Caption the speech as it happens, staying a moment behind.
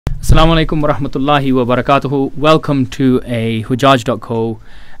Assalamu alaikum wa rahmatullahi wa barakatuhu. Welcome to a Hujjaj.co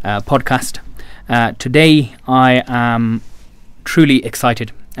podcast. Today I am truly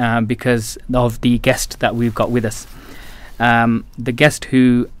excited because of the guest that we've got with us. The guest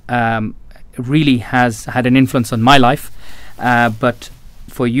who really has had an influence on my life, but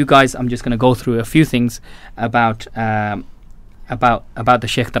for you guys I'm just going to go through a few things about the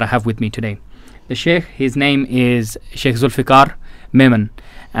Shaykh that I have with me today. The Shaykh, his name is Shaikh Zulfiker Memon,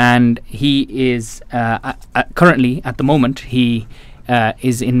 and he is currently at the moment he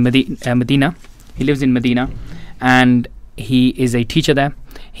is in Medina. He lives in Medina and he is a teacher there.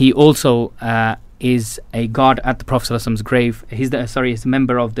 He also is a guard at the Prophet ﷺ's grave. He's a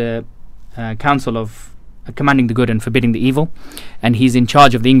member of the council of commanding the good and forbidding the evil, and he's in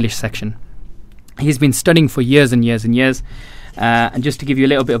charge of the English section. He's been studying for years and years and years. And just to give you a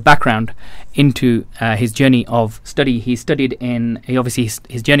little bit of background into his journey of study, his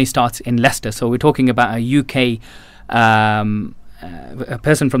journey starts in Leicester. So we're talking about a UK, a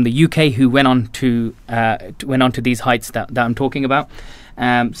person from the UK who went on to these heights that I'm talking about.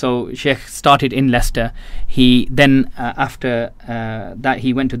 So Sheikh started in Leicester. He then, after that,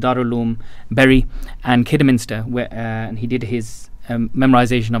 he went to Darul Uloom, Bury and Kidderminster, and he did his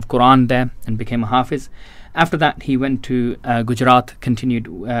memorization of Quran there and became a Hafiz. After that, he went to Gujarat, continued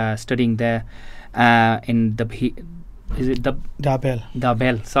studying there in Dabel.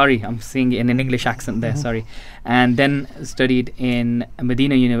 Sorry, I'm saying it in an English accent there. Sorry. And then studied in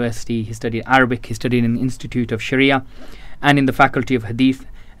Madinah University. He studied Arabic. He studied in the Institute of Sharia and in the Faculty of Hadith,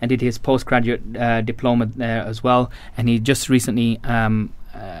 and did his postgraduate diploma there as well. And he just recently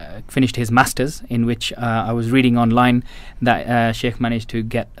finished his masters, in which I was reading online that Sheikh managed to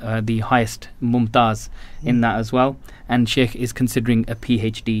get the highest mumtaz in that as well, and Sheikh is considering a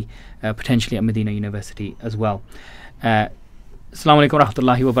PhD potentially at Madinah University as well. Assalamu alaikum wa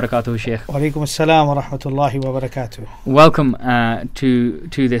rahmatullahi wa barakatuh, Sheikh. Wa alaikum assalam wa rahmatullahi wa barakatuh. Welcome to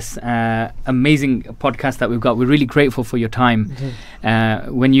this amazing podcast that we've got. We're really grateful for your time.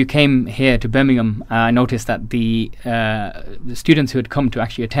 When you came here to Birmingham, I noticed that the students who had come to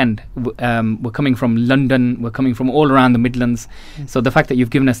actually attend were coming from London, were coming from all around the Midlands. So the fact that you've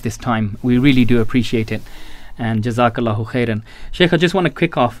given us this time, we really do appreciate it. And Jazakallahu khairan. Sheikh, I just want to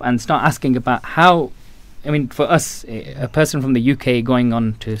kick off and start asking about how, for us, a person from the UK going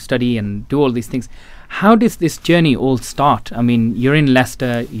on to study and do all these things, how does this journey all start? You're in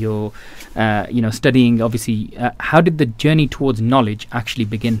Leicester, you're studying, obviously. How did the journey towards knowledge actually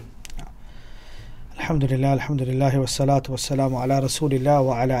begin? Alhamdulillah, wa salatu wa salamu ala rasulillah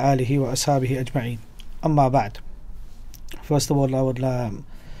wa ala alihi wa ashabihi ajma'in. Amma ba'd. First of all, I would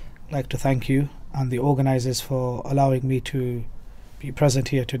like to thank you and the organizers for allowing me to be present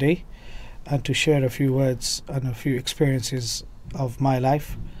here today and to share a few words and a few experiences of my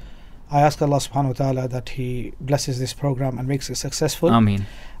life. I ask Allah subhanahu wa ta'ala that He blesses this program and makes it successful. Ameen.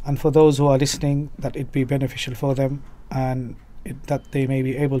 And for those who are listening, that it be beneficial for them and that they may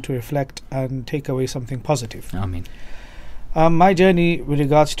be able to reflect and take away something positive. Ameen. My journey with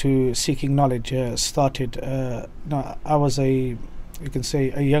regards to seeking knowledge started, I was a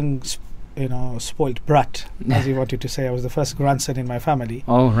young spoiled brat, as you wanted to say. I was the first grandson in my family.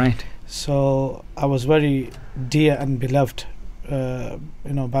 Oh, right. So I was very dear and beloved,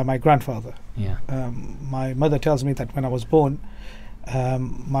 by my grandfather. Yeah. My mother tells me that when I was born,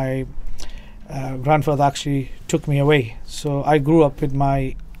 my grandfather actually took me away. So I grew up with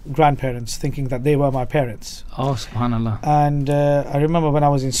my grandparents, thinking that they were my parents. Oh, subhanallah. And I remember when I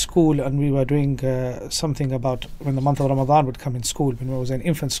was in school and we were doing something about when the month of Ramadan would come in school. When I was in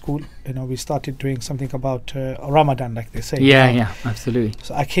infant school, we started doing something about Ramadan, like they say. Yeah, absolutely.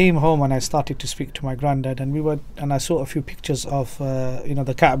 So I came home and I started to speak to my granddad, and I saw a few pictures of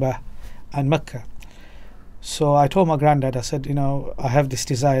the Kaaba and Mecca. So I told my granddad, I said, I have this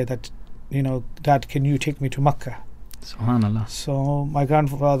desire that, Dad, can you take me to Mecca? Subhanallah. So my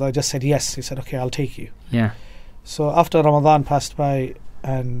grandfather just said yes. He said, okay, I'll take you. Yeah. So after Ramadan passed by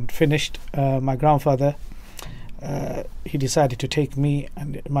and finished, my grandfather, he decided to take me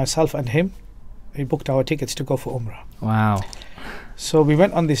and myself and him. He booked our tickets to go for Umrah. Wow. So we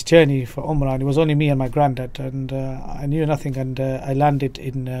went on this journey for Umrah, and it was only me and my granddad, and I knew nothing, and I landed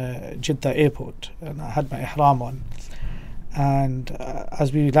in Jeddah airport, and I had my ihram on. And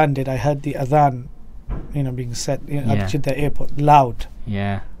as we landed, I heard the adhan being said at Jeddah airport, loud.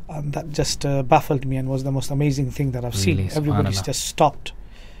 Yeah. And that just baffled me and was the most amazing thing that I've Really, seen. Everybody's just stopped.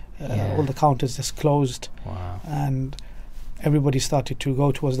 All the counters just closed. Wow. And everybody started to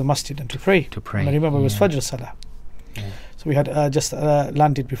go towards the masjid and to pray. And I remember it was Fajr Salah. Yeah. So we had just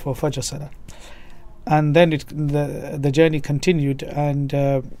landed before Fajr Salah. And then the journey continued, and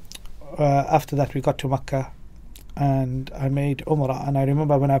after that we got to Mecca, and I made Umrah. And I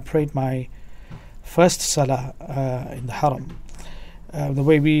remember when I prayed my first Salah in the Haram, the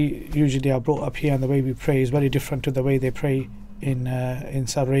way we usually are brought up here and the way we pray is very different to the way they pray in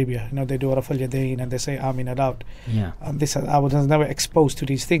Saudi Arabia. They do Rafal Yadain and they say Amin aloud. Yeah. I was never exposed to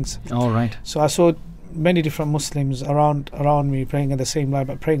these things. All right. So I saw many different Muslims around me praying in the same line,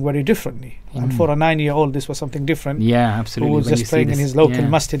 but praying very differently. And for a 9-year-old, this was something different. Yeah, absolutely. Who was just praying in his local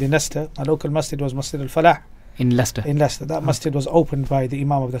masjid in Leicester. Our local masjid was Masjid al-Falah. In Leicester. That masjid was opened by the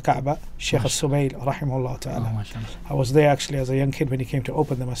Imam of the Kaaba, Shaikh Zulfiker Rahimahullah Ta'ala. I was there actually as a young kid when he came to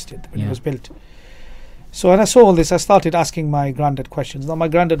open the masjid, when it was built. So when I saw all this, I started asking my granddad questions. Now my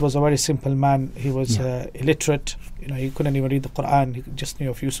granddad was a very simple man. He was illiterate. He couldn't even read the Quran. He just knew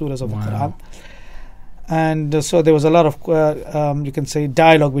a few surahs of the Quran. And so there was a lot of, you can say,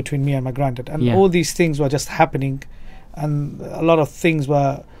 dialogue between me and my granddad. And all these things were just happening. And a lot of things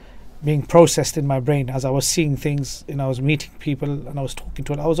were being processed in my brain as I was seeing things. I was meeting people and I was talking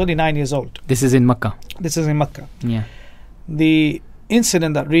to them. I was only 9 years old. This is in Mecca? This is in Mecca. Yeah. The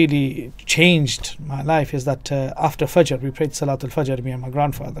incident that really changed my life is that after Fajr, we prayed Salatul Fajr, me and my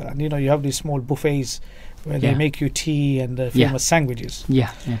grandfather. And you have these small buffets where they make you tea and famous sandwiches.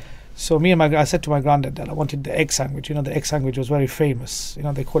 Yeah. So I said to my granddad that I wanted the egg sandwich. The egg sandwich was very famous.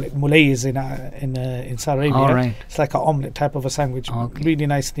 They call it mulays in Saudi Arabia. All right. It's like an omelette type of a sandwich, really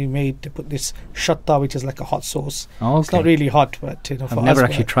nicely made. They put this shatta, which is like a hot sauce. It's not really hot, but I've never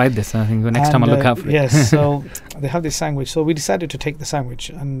actually tried this. I think the next time I'll look out for it. Yes, so they have this sandwich. So we decided to take the sandwich,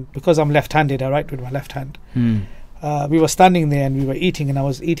 and because I'm left-handed, I write with my left hand. We were standing there and we were eating, and I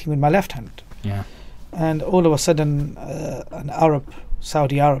was eating with my left hand. Yeah. And all of a sudden, an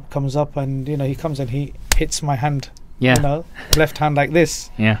Saudi Arab comes up, and he comes and he hits my hand, left hand like this.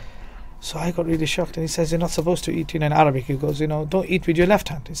 Yeah. So I got really shocked, and he says, "You're not supposed to eat in Arabic." He goes, "Don't eat with your left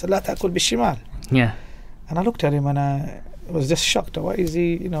hand." He said, "La ta'kul bishimal." Yeah. And I looked at him and I was just shocked. Why is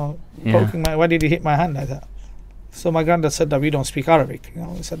he, poking why did he hit my hand like that? So my granddad said that we don't speak Arabic.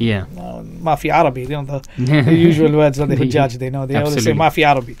 He said, "No, ma fi Arabi." The usual words that the Hujjaj they know. They always say ma fi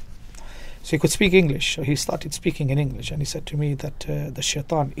Arabi. So he could speak English. So he started speaking in English, and he said to me that the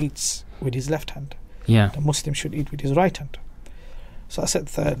shaitan eats with his left hand. Yeah. The Muslim should eat with his right hand. So I said,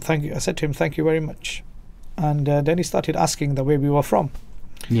 thank you. I said to him, "Thank you very much." And then he started asking the way we were from.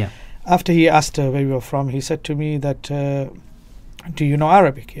 Yeah. After he asked where we were from, he said to me that, "Do you know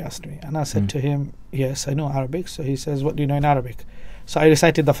Arabic?" He asked me. And I said to him, "Yes, I know Arabic." So he says, "What do you know in Arabic?" So I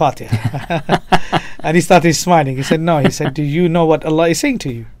recited the Fatiha. And he started smiling. He said, "No." He said, "Do you know what Allah is saying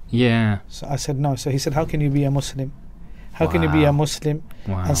to you?" Yeah. So I said, "No." So he said, "How can you be a Muslim? How can you be a Muslim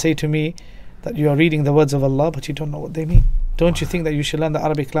and say to me that you are reading the words of Allah but you don't know what they mean? Don't you think that you should learn the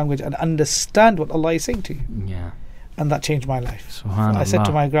Arabic language and understand what Allah is saying to you?" Yeah. And that changed my life. So I said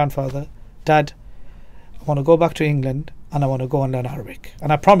to my grandfather, "Dad, I want to go back to England and I want to go and learn Arabic."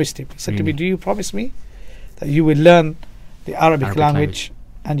 And I promised him. He said to me, "Do you promise me that you will learn the Arabic language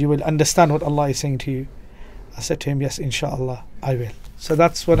and you will understand what Allah is saying to you?" I said to him, "Yes, inshallah, I will." So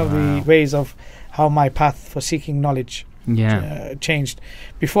that's one of the ways of how my path for seeking knowledge changed.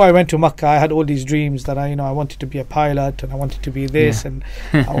 Before I went to Makkah, I had all these dreams that I wanted to be a pilot, and I wanted to be this, and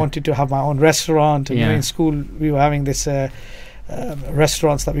I wanted to have my own restaurant. And in school, we were having this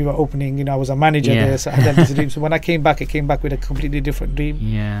restaurants that we were opening. I was a manager there, so I had this dream. So when I came back with a completely different dream.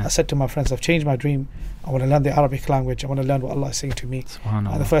 I said to my friends, "I've changed my dream. I want to learn the Arabic language. I want to learn what Allah is saying to me.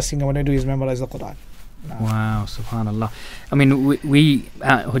 And the first thing I want to do is memorize the Quran." Wow, subhanallah. I mean, we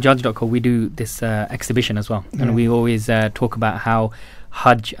at Hujjaj.co, we do this exhibition as well. And we always talk about how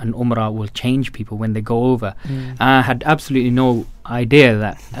Hajj and Umrah will change people when they go over. I had absolutely no idea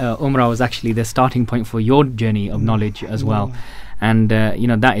that Umrah was actually the starting point for your journey of knowledge as well. And,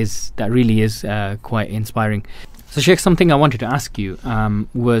 that really is quite inspiring. So, Sheikh, something I wanted to ask you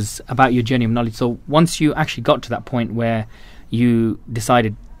was about your journey of knowledge. So once you actually got to that point where you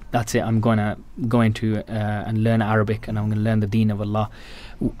decided, that's it, I'm going to go into and learn Arabic and I'm going to learn the deen of Allah.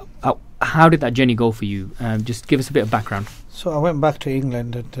 How did that journey go for you? Just give us a bit of background. So I went back to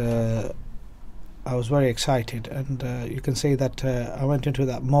England and I was very excited. And you can say that I went into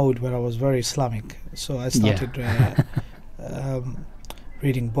that mode where I was very Islamic. So I started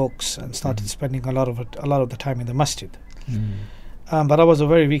reading books and started spending a lot of the time in the masjid. But I was a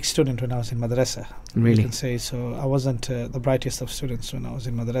very weak student when I was in madrasa. Really? You can say so. I wasn't the brightest of students when I was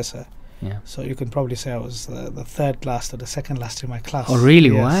in madrasa. Yeah. So you can probably say I was the third last or the second last in my class. Oh, really?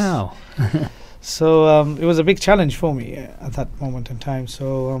 Yes. Wow. So it was a big challenge for me at that moment in time.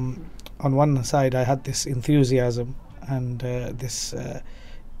 So on one side, I had this enthusiasm and this,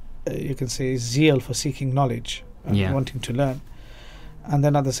 you can say, zeal for seeking knowledge and wanting to learn. And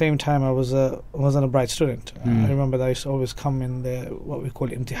then at the same time, I wasn't a bright student. I remember that I used to always come in the what we call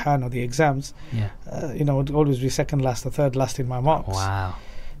imtihan, or the exams. Would always be second last or third last in my marks. Wow.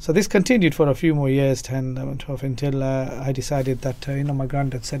 So this continued for a few more years, 10, 11, 12, until I decided that my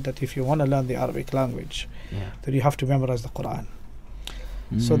granddad said that if you want to learn the Arabic language, then you have to memorize the Quran.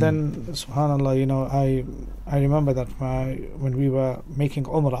 So then, subhanallah, I remember that when we were making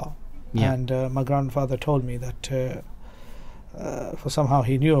Umrah, and my grandfather told me that for somehow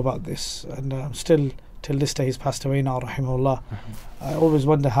he knew about this, and still till this day, he's passed away now, rahimahullah. I always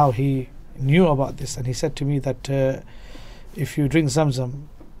wonder how he knew about this, and he said to me that if you drink Zam Zam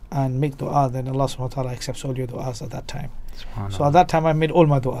and make dua, then Allah subhanahu wa ta'ala accepts all your du'as at that time. So at that time I made all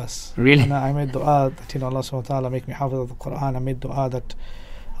my du'as. Really? And I made dua that Allah subhanahu wa ta'ala make me hafiz of the Quran. I made dua that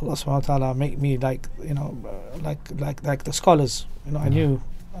Allah subhanahu wa ta'ala make me like the scholars. I knew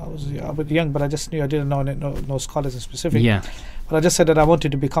I was a bit young, but I just knew I didn't know no scholars in specific. But I just said that I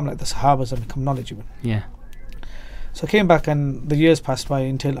wanted to become like the Sahabas and become knowledgeable. So I came back, and the years passed by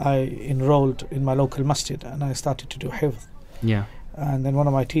until I enrolled in my local masjid, and I started to do hifz. And then one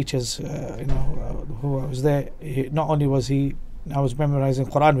of my teachers, who I was there, not only was I was memorizing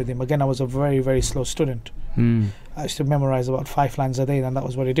Quran with him. Again, I was a very, very slow student. I used to memorize about 5 lines a day, and that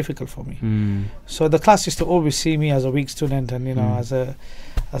was very difficult for me. So the class used to always see me as a weak student, and as a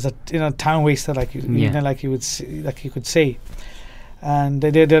time waster, like you could say. And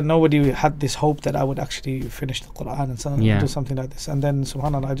nobody had this hope that I would actually finish the Quran and do something like this. And then,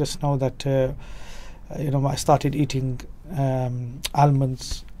 subhanAllah, I just know that I started eating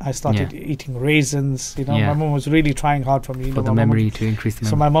almonds. I started eating raisins. My mom was really trying hard for me. For the memory, to increase the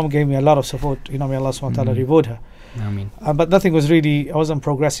memory. So my mom gave me a lot of support. May Allah subhanahu wa ta'ala reward her. But nothing was really, I wasn't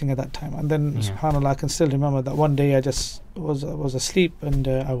progressing at that time. And then, subhanAllah, I can still remember that one day I just was asleep, and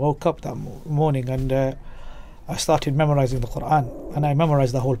I woke up that morning, and I started memorizing the Quran, and I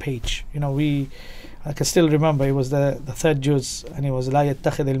memorized the whole page. I can still remember it was the third juz, and it was لا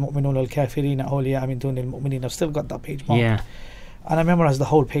يتخذ المؤمنون الكافرين أولياء من دون المؤمنين. I've still got that page marked. And I memorized the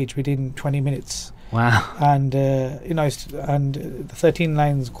whole page within 20 minutes. Wow. And and the 13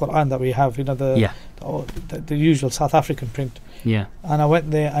 lines Quran that we have, the usual South African print. And I went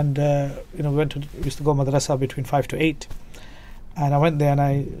there, and we used to go madrasa between 5 to 8. And I went there and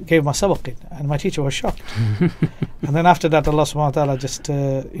I gave my sabaq, and my teacher was shocked. And then after that, Allah subhanahu wa ta'ala just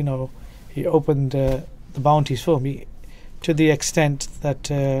He opened the bounties for me, to the extent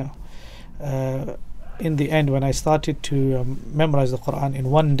that in the end, when I started to memorize the Quran, in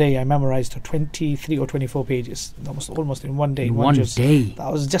one day I memorized 23 or 24 pages, almost in one day. In one day?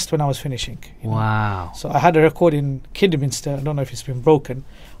 That was just when I was finishing. Wow. So I had a record in Kidderminster. I don't know if it's been broken,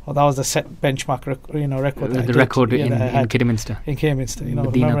 or that was the set benchmark record. The record in Kidderminster. In Kidderminster,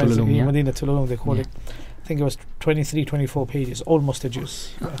 Madinah Madinah they call it. I think it was 23, 24 pages, almost a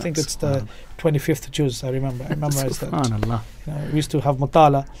juz. I think it's the 25th juz. I remember. I memorized that. We used to have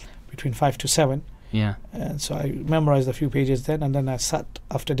mutala between 5 to 7. And so I memorized a few pages then, and then I sat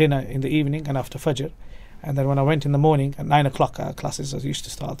after dinner in the evening and after Fajr. And then when I went in the morning at 9 o'clock, our classes used to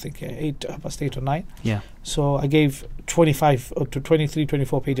start, I think, past 8 or 9. So I gave 25 to 23,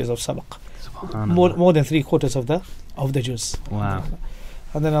 24 pages of sabaq. More than 3/4 of the juz. Wow.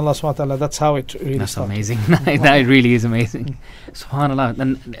 And then Allah subhanahu wa ta'ala, that's how it really That's started. Amazing. That really is amazing. Subhanallah.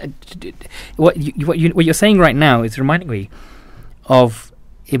 And what you're saying right now is reminding me of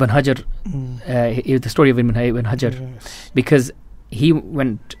Ibn Hajar, the story of Ibn Hajar, because he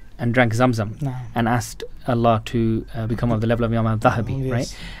went and drank Zam Zam and asked Allah to become of the level of Imam al-Dhahabi,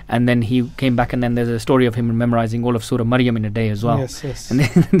 right? And then he came back, and then there's a story of him memorizing all of Surah Maryam in a day as well. And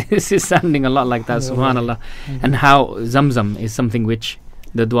this is sounding a lot like that, subhanallah. And how Zam Zam is something which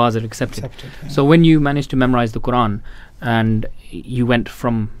the du'as are accepted. So when you managed to memorize the Quran and you went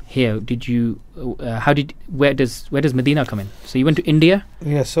from here, where does Medina come in? So you went to India?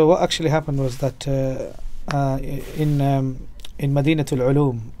 Yeah, so what actually happened was that in Madinatul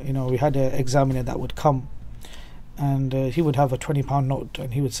Ulum, we had an examiner that would come, and he would have a £20 note,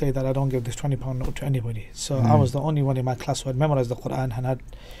 and he would say that I don't give this £20 note to anybody. So I was the only one in my class who had memorized the Quran and had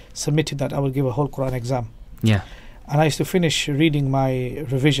submitted that I would give a whole Quran exam. And I used to finish reading my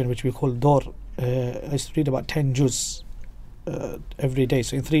revision, which we call Dor. I used to read about 10 juz every day.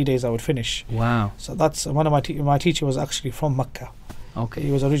 So in 3 days I would finish. Wow. So that's one of my teacher was actually from Mecca. Okay.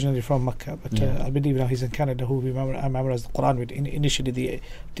 He was originally from Mecca, but I believe now he's in Canada, who I memorized the Quran with initially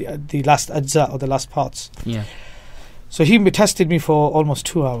the last ajza, or the last parts. So he tested me for almost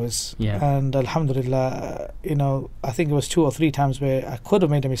 2 hours. And alhamdulillah, I think it was 2 or 3 times where I could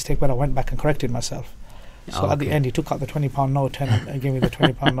have made a mistake, but I went back and corrected myself. So at the end, he took out the £20 note and gave me the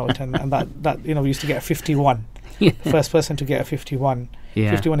 £20 note, and that we used to get a 51. First person to get a 51.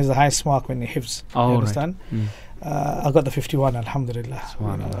 Yeah. 51 is the highest mark when you hifz. Oh, you right. understand? I got the 51,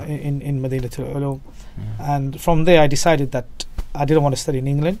 alhamdulillah, in Madinah Ulum. And from there I decided that I didn't want to study in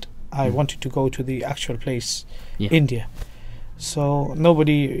England. I wanted to go to the actual place, India. So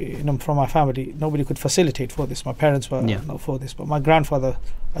nobody, from my family, nobody could facilitate for this. My parents were not for this, but my grandfather,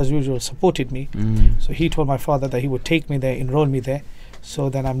 as usual, supported me. So he told my father that he would take me there, enroll me there. So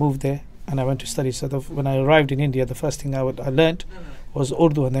then I moved there and I went to study. So when I arrived in India, the first thing I learned was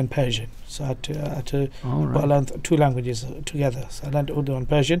Urdu and then Persian. So I had to I learned 2 languages together. So I learned Urdu and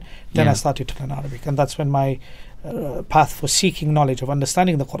Persian. Then I started to learn Arabic, and that's when my path for seeking knowledge of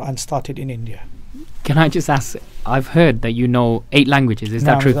understanding the Quran started in India. Can I just ask, I've heard that you know 8 languages, is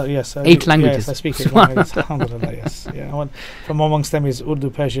that true? Yes. 8 languages? Yes, I speak 8 languages. Alhamdulillah, yes. Yeah, from amongst them is Urdu,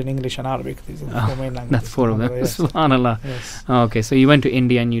 Persian, English and Arabic. These are the 4 main languages. That's 4 of them. Yes. Subhanallah. Yes. Okay, so you went to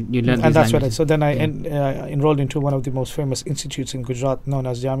India and you learned and these that's languages. So then I enrolled into one of the most famous institutes in Gujarat known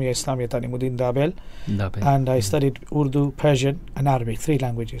as Jamia Islamia Talimuddin Dabel. And I studied Urdu, Persian and Arabic, 3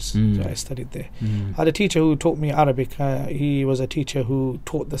 languages. So I studied there. I had a teacher who taught me Arabic. He was a teacher who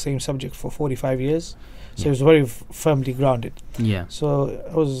taught the same subject for 45 years. So he was very firmly grounded. Yeah. So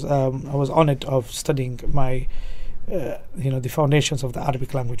I was honoured of studying my, the foundations of the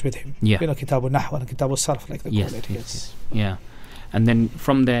Arabic language with him. Yeah. Kitab al-Nahw and Kitab al-Sarf, like they call it. Yes. Yeah. And then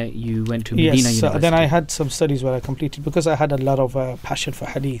from there you went to Madinah University. So then I had some studies where I completed, because I had a lot of passion for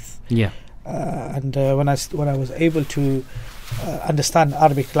hadith. Yeah. And when I was able to understand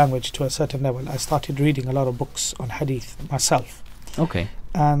Arabic language to a certain level, I started reading a lot of books on hadith myself. Okay.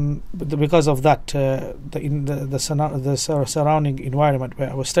 And because of that, the surrounding environment where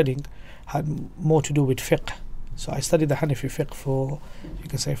I was studying had more to do with fiqh. So I studied the Hanafi fiqh for, you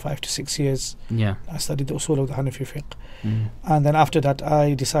can say, 5 to 6 years. Yeah. I studied the usul of the Hanafi fiqh. And then after that,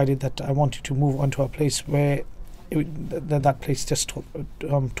 I decided that I wanted to move on to a place where that place just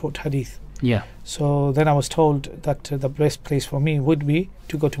taught hadith. Yeah. So then I was told that the best place for me would be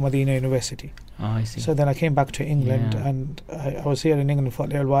to go to Madinah University. Oh, I see. So then I came back to England, and I was here in England for a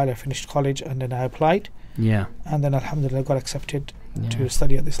little while. I finished college and then I applied. Yeah. And then alhamdulillah got accepted to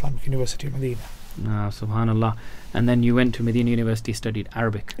study at the Islamic University of Medina. Subhanallah. And then you went to Madinah University, studied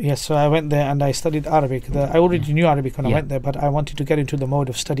Arabic. Yes, so I went there and I studied Arabic. I already knew Arabic when I went there, but I wanted to get into the mode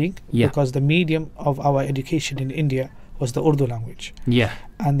of studying because the medium of our education in India was the Urdu language. Yeah.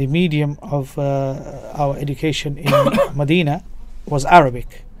 And the medium of our education in Medina was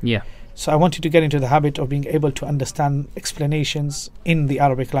Arabic. Yeah. So I wanted to get into the habit of being able to understand explanations in the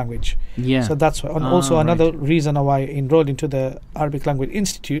Arabic language. Yeah. So that's why. And also another reason why I enrolled into the Arabic Language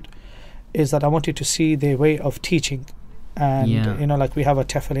Institute is that I wanted to see their way of teaching. And like we have a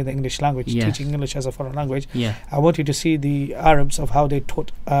TEFL in the English language, teaching English as a foreign language. Yeah. I wanted to see the Arabs of how they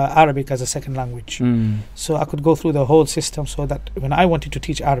taught Arabic as a second language. So I could go through the whole system so that when I wanted to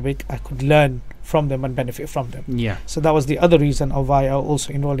teach Arabic, I could learn from them and benefit from them. Yeah. So that was the other reason of why I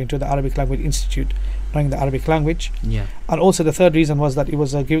also enrolled into the Arabic Language Institute, knowing the Arabic language. Yeah. And also the third reason was that it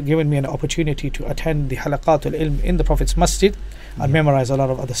was given me an opportunity to attend the halaqat al-ilm in the Prophet's masjid and memorize a lot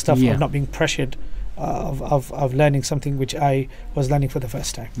of other stuff, of not being pressured of learning something which I was learning for the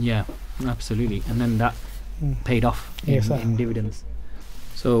first time. Yeah, absolutely. And then that paid off in dividends.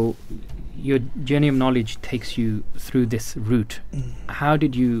 So your journey of knowledge takes you through this route. How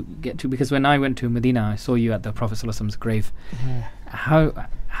did you get to, because when I went to Medina, I saw you at the Prophet ﷺ's grave.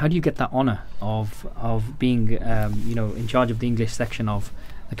 How do you get that honor of being in charge of the English section of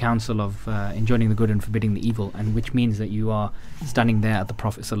the Council of Enjoining the Good and Forbidding the Evil, and which means that you are standing there at the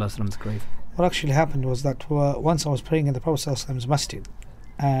Prophet ﷺ's grave? What actually happened was that once I was praying in the Prophet ﷺ's masjid,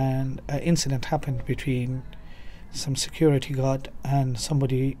 and an incident happened between some security guard and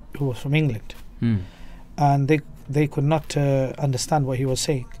somebody who was from England, and they could not understand what he was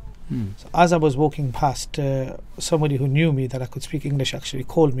saying. So as I was walking past, somebody who knew me that I could speak English actually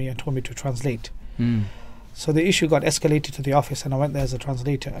called me and told me to translate. So the issue got escalated to the office, and I went there as a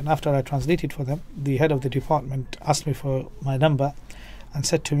translator. And after I translated for them, the head of the department asked me for my number and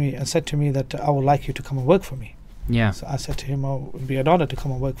said to me that I would like you to come and work for me. Yeah. So I said to him, "Oh, it would be an honor to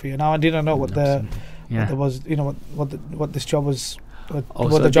come and work for you." Now I didn't know what what this job was.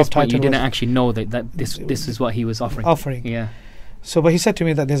 What the job title was. You didn't actually know that this is what he was offering. Yeah. So, but he said to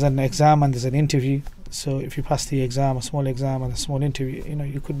me that there's an exam and there's an interview. So if you pass the exam, a small exam and a small interview,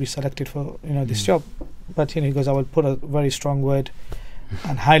 you could be selected for this job. But he goes, "I will put a very strong word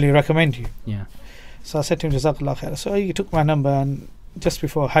and highly recommend you." Yeah. So I said to him, "Jazakallah khair." So he took my number, and just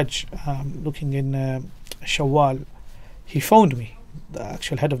before Hajj, looking in Shawwal, he phoned me, the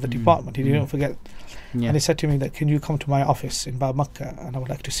actual head of the department. He didn't forget. Yeah. And he said to me that, "Can you come to my office in Bab Makkah, and I would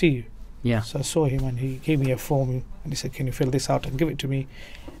like to see you." Yeah. So I saw him and he gave me a form and he said, can you fill this out and give it to me?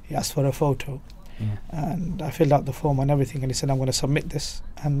 He asked for a photo. Yeah. And I filled out the form and everything, and he said, I'm going to submit this,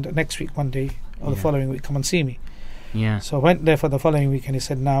 and next week, Monday, or the following week, come and see me. Yeah. So I went there for the following week, and he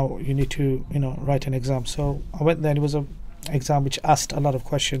said, now you need to, write an exam. So I went there, and it was an exam which asked a lot of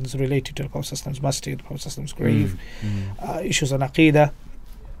questions related to the Prophet's masjid, the Prophet's grave, issues on Aqidah.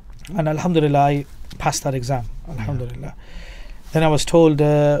 And Alhamdulillah, I passed that exam. Alhamdulillah. Then I was told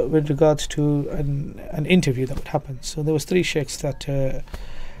with regards to an interview that would happen. So there was 3 sheikhs that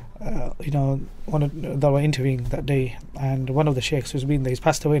that were interviewing that day, and one of the sheikhs who's been there, he's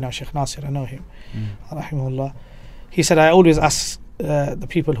passed away now, Sheikh Nasir, I know him, rahimahullah. He said, I always ask the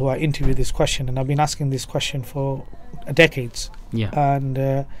people who I interview this question, and I've been asking this question for decades,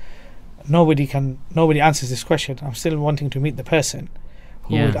 and nobody answers this question. I'm still wanting to meet the person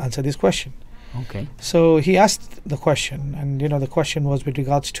who would answer this question. Okay. So he asked the question, and the question was with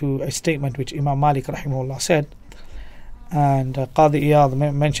regards to a statement which Imam Malik rahimahullah said. And Qadi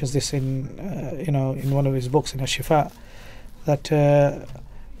Iyad mentions this in one of his books in Ash-Shifa, that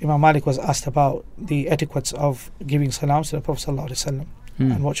Imam Malik was asked about the etiquettes of giving salams to the Prophet sallallahu alaihi wasallam,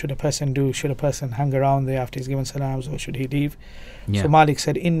 and what should a person do? Should a person hang around there after he's given salams, or should he leave? So Malik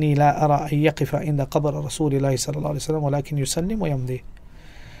said, "Inni la ara an yaqifa inda qabr Rasulillahi sallallahu alaihi wasallam, walakin yusallim wa yamdi."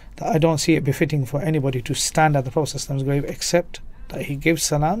 That I don't see it befitting for anybody to stand at the Prophet's grave except that he gives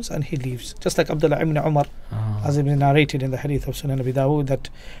salams and he leaves. Just like Abdullah ibn Umar, as it is narrated in the hadith of Sunan Abi Dawud, that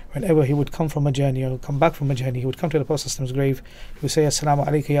whenever he would come from a journey or come back from a journey, he would come to the Prophet's grave, he would say, Assalamu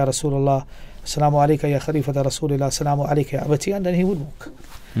alayka ya Rasulullah, Assalamu alayka ya Khalifata Rasulullah, Assalamu alayka ya Abati, and then he would walk.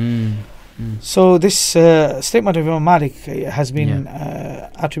 So this statement of Imam Malik has been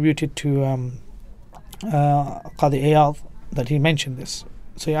attributed to Qadi Iyad, that he mentioned this.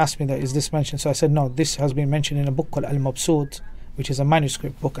 So he asked me that, is this mentioned? So I said, no, this has been mentioned in a book called Al-Mabsut, which is a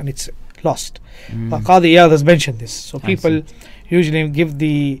manuscript book, and it's lost. But Qadi Iyad has mentioned this. So people usually give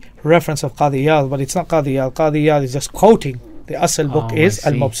the reference of Qadi Iyad, but it's not Qadi Iyad. Qadi Iyad is just quoting. The Asl book is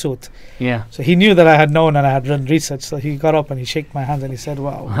Al-Mabsut. Yeah. So he knew that I had known and I had done research. So he got up and he shook my hands and he said,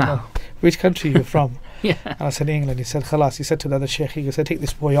 wow. Which country are you from? And I said, England. He said, Khalas. He said to the other sheikh, he said, take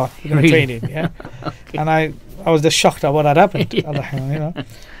this boy on. You're going to train him. Yeah. Okay. And I was just shocked at what had happened.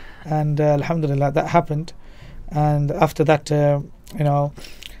 And alhamdulillah, that happened. And after that,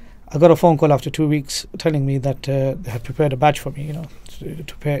 I got a phone call after 2 weeks telling me that they had prepared a badge for me.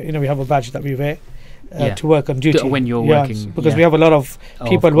 We have a badge that we wear to work on duty when you're working, because we have a lot of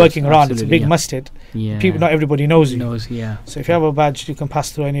people of working around. It's a big yeah. masjid. Yeah. Not everybody knows you. So if you have a badge, you can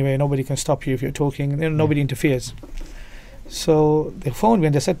pass through anyway. Nobody can stop you if you're talking. Nobody interferes. So they phoned me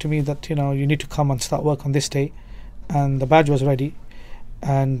and they said to me that you need to come and start work on this day, and the badge was ready.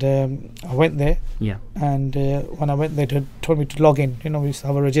 And I went there. And when I went there, they told me to log in. We used to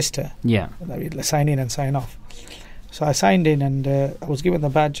have a register. That we'd sign in and sign off. So I signed in, and I was given the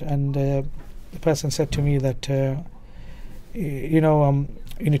badge, and the person said to me that you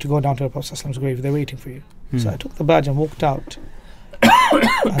need to go down to the Prophet's grave. They're waiting for you. So I took the badge and walked out.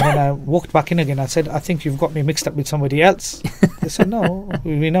 And then I walked back in again. I said, I think you've got me mixed up with somebody else. They said, no,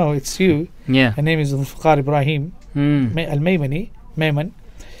 we know it's you. Her name is Zulfiker Ibrahim Memon.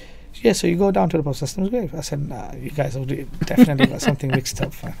 Yeah, so you go down to the Prophet's grave. I said, nah, you guys have definitely got something mixed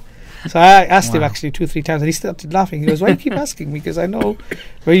up. So I asked him actually 2-3 times, and he started laughing. He goes, why do you keep asking me? Because I know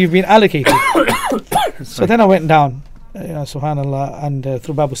where you've been allocated. So then I went down, subhanallah, and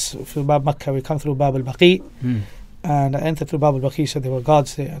through Bab Makkah, we come through Bab al-Baqi, and I entered through Bab al-Baqi, so there were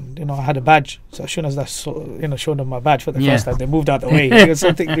guards there, and I had a badge. So as soon as I showed them my badge for the first time, they moved out of the way. It was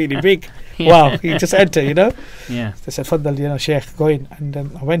something really big. Wow, you just enter, They said, Faddal, Sheikh, go in. And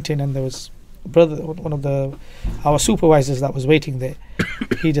then I went in, and there was a brother, one of our supervisors that was waiting there.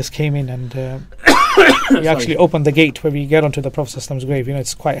 He just came in, and he actually opened the gate where we get onto the Prophet's grave.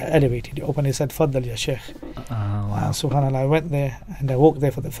 It's quite elevated. He opened, he said, Faddal, ya Sheikh. Wow. Subhanallah, I went there, and I walked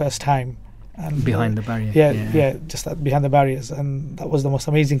there for the first time. And behind the barrier. Just behind the barriers, and that was the most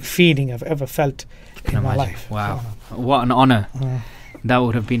amazing feeling I've ever felt in my life. Wow, what an honor that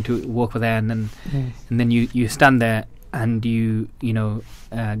would have been to walk there, and then you stand there and you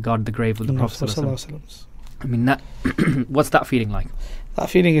guard the grave of the Prophet. I mean, that what's that feeling like? That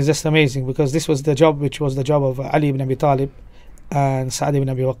feeling is just amazing, because this was the job which was the job of Ali ibn Abi Talib and Sa'd ibn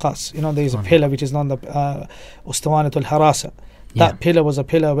Abi Waqqas. There is a pillar which is known the Ustuwanatul Harasa. That pillar was a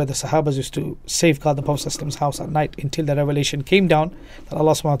pillar where the Sahabas used to safeguard the Prophet's house at night until the revelation came down that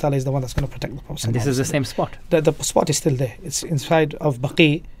Allah subhanahu wa ta'ala is the one that's going to protect the Prophet. And this is the same spot? The spot is still there. It's inside of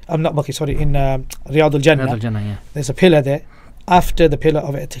Baqi. Not Baqi, sorry, in Riyadul Jannah. Jannah, There's a pillar there, after the pillar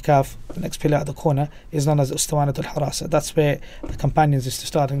of i'tikaf, the next pillar at the corner is known as Istiwanatul Harasa. That's where the companions used to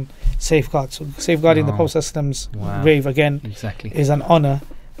start and safeguard. So safeguarding the Prophet's grave again is an honor,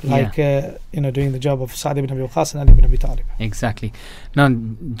 like doing the job of Sa'd ibn Abi Waqqas and Ali ibn Abi Talib. Exactly. Now,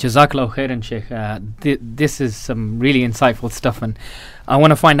 Jazakallahu khairan, Sheikh. This is some really insightful stuff, and I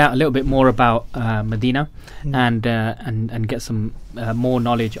want to find out a little bit more about Medina and get some more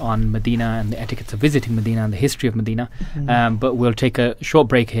knowledge on Medina and the etiquettes of visiting Medina and the history of Medina. But we'll take a short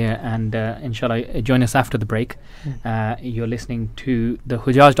break here, and inshallah join us after the break. You're listening to the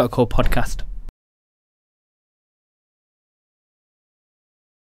Hujjaj.co podcast.